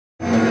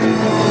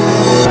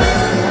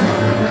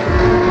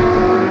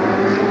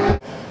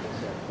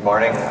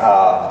morning.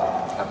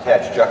 I'm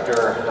Tadge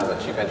Juechter. I'm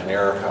the chief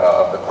engineer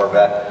of the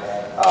Corvette.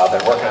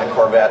 Been working on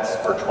Corvettes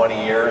for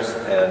 20 years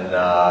and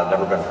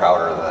never been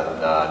prouder than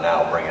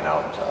now bringing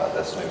out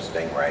this new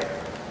Stingray.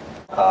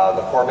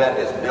 The Corvette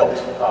is built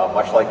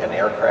much like an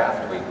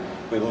aircraft.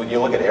 You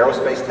look at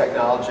aerospace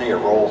technology, it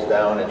rolls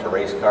down into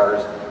race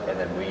cars, and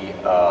then we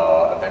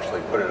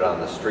eventually put it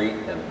on the street,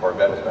 and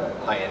Corvette has been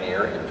a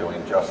pioneer in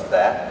doing just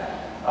that.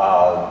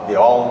 The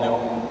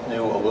all-new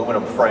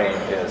aluminum frame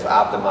is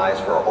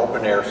optimized for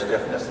open air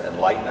stiffness and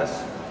lightness.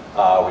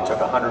 We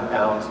took 100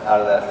 pounds out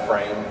of that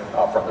frame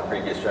from the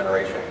previous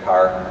generation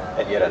car,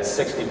 and yet it's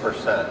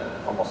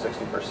 60%, almost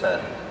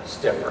 60%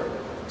 stiffer.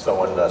 So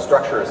when the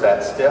structure is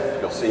that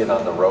stiff, you'll see it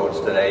on the roads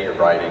today. You're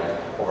riding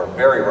over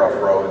very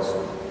rough roads.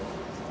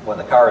 When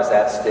the car is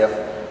that stiff,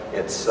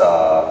 it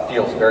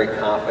feels very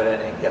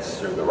confident and gets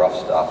through the rough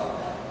stuff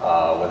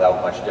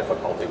without much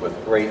difficulty,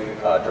 with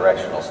great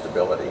directional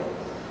stability.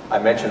 I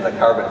mentioned the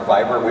carbon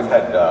fiber. We've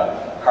had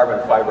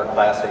carbon fiber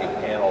Class A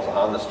panels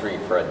on the street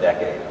for a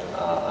decade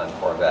on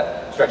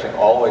Corvette, stretching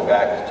all the way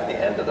back to the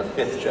end of the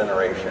 5th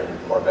generation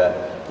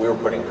Corvette. We were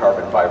putting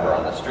carbon fiber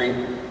on the street.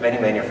 Many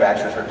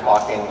manufacturers are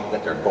talking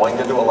that they're going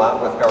to do a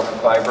lot with carbon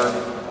fiber.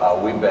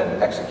 We've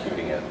been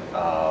executing it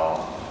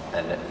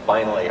and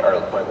finally are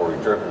at the point where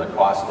we've driven the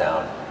cost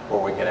down, where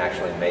we can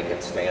actually make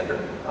it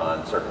standard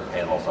on certain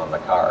panels on the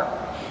car.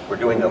 We're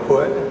doing the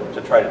hood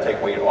to try to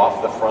take weight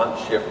off the front,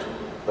 shift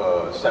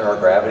the center of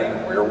gravity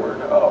rearward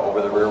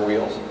over the rear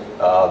wheels.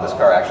 This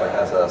car actually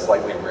has a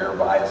slightly rear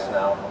bias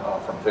now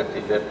from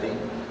 50-50.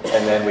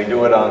 And then we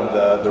do it on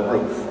the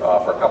roof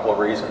for a couple of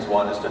reasons.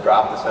 One is to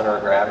drop the center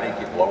of gravity,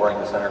 keep lowering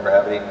the center of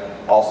gravity.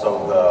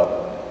 Also,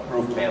 the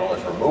roof panel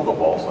is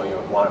removable, so you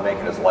want to make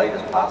it as light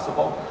as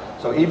possible.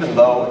 So even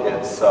though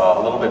it's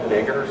a little bit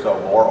bigger, so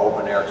more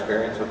open air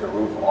experience with the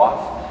roof off,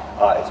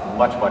 it's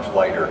much, much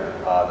lighter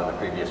than the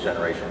previous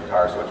generation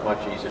car, so it's much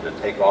easier to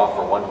take off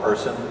for one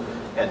person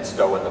and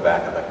stow in the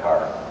back of the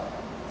car.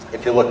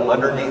 If you look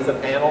underneath the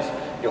panels,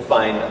 you'll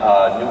find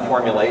new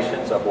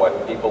formulations of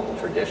what people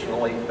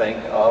traditionally think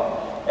of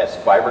as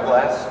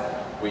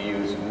fiberglass. We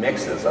use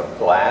mixes of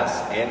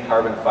glass and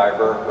carbon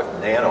fiber with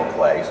nano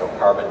clay, so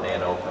carbon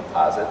nano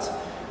composites.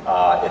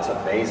 It's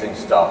amazing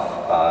stuff.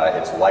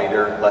 It's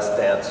lighter, less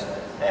dense,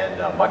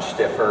 and much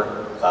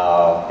stiffer.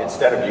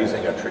 Instead of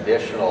using a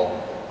traditional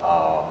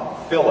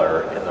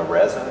filler in the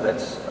resin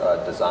that's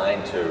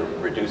designed to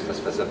reduce the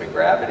specific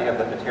gravity of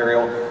the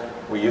material,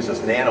 we use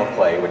this nano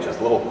clay, which is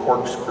little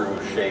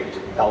corkscrew-shaped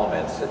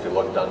elements. If you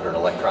looked under an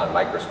electron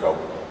microscope,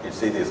 you'd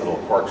see these little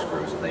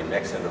corkscrews, and they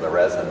mix into the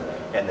resin,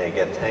 and they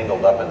get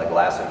tangled up in the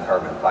glass and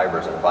carbon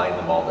fibers and bind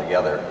them all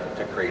together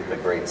to create the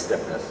great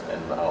stiffness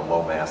and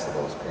low mass of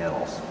those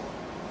panels.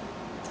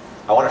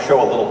 I want to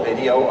show a little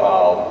video.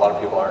 A lot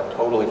of people aren't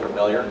totally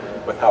familiar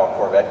with how a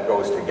Corvette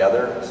goes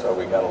together, so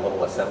we got a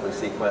little assembly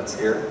sequence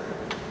here.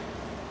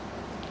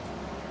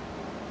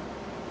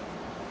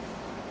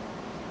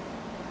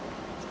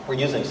 We're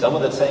using some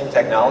of the same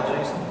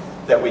technologies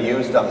that we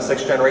used on the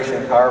 6th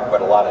generation car,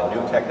 but a lot of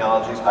new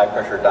technologies: high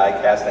pressure die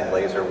casting,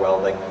 laser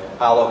welding,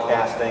 hollow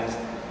castings.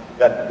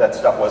 That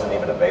stuff wasn't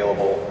even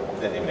available,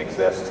 didn't even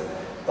exist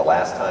the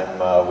last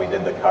time we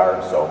did the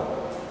car. So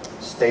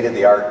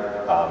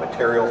state-of-the-art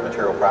materials,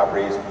 material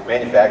properties,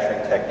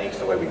 manufacturing techniques,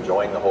 the way we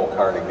join the whole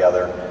car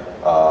together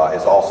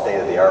is all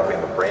state-of-the-art. We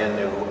have a brand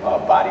new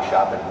body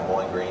shop in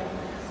Bowling Green.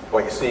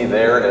 What you see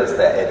there is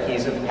the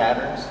adhesive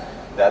patterns.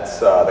 That's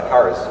the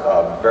car is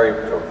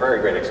to a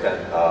very great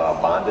extent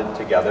bonded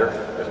together.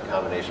 There's a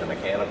combination of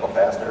mechanical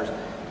fasteners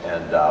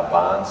and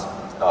bonds.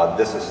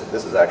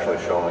 This is actually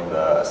showing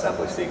the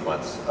assembly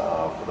sequence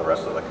for the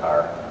rest of the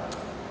car.